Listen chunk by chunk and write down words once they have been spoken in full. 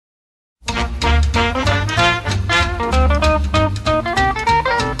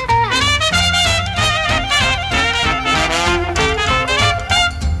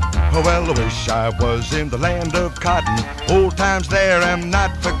I was in the land of cotton. Old times there am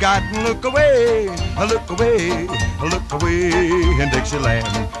not forgotten. Look away, look away, look away in Dixieland.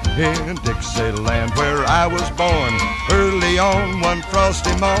 In Dixieland where I was born, early on one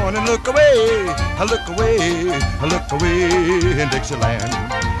frosty morning. Look away, look away, look away in Dixieland.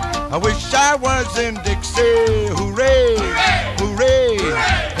 I wish I was in Dixie, hooray, hooray,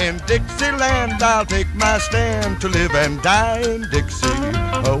 hooray. In Dixieland I'll take my stand to live and die in Dixie.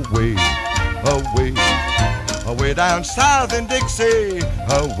 Away, away, away down south in Dixie.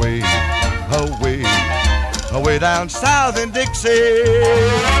 Away, away, away down south in Dixie.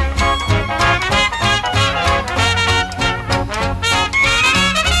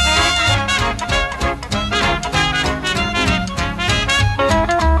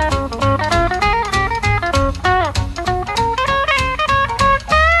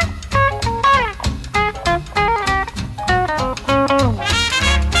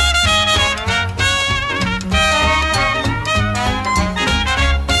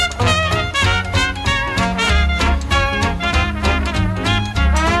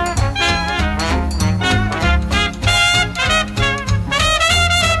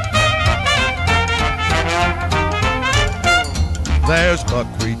 There's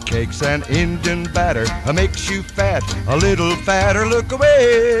buckwheat cakes and Indian batter, makes you fat, a little fatter. Look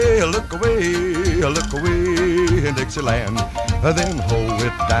away, look away, look away in Dixieland. Then hoe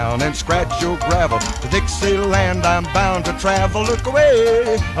it down and scratch your gravel. To Dixieland I'm bound to travel. Look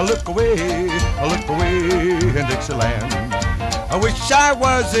away, look away, look away in Dixieland. I wish I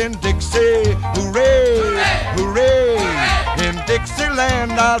was in Dixie, hooray, hooray. In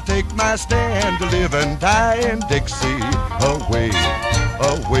Dixieland I'll take my stand to live and die in Dixie. Away,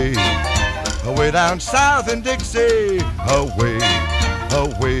 away, away down south in Dixie. Away,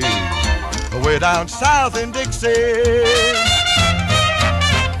 away, away down south in Dixie.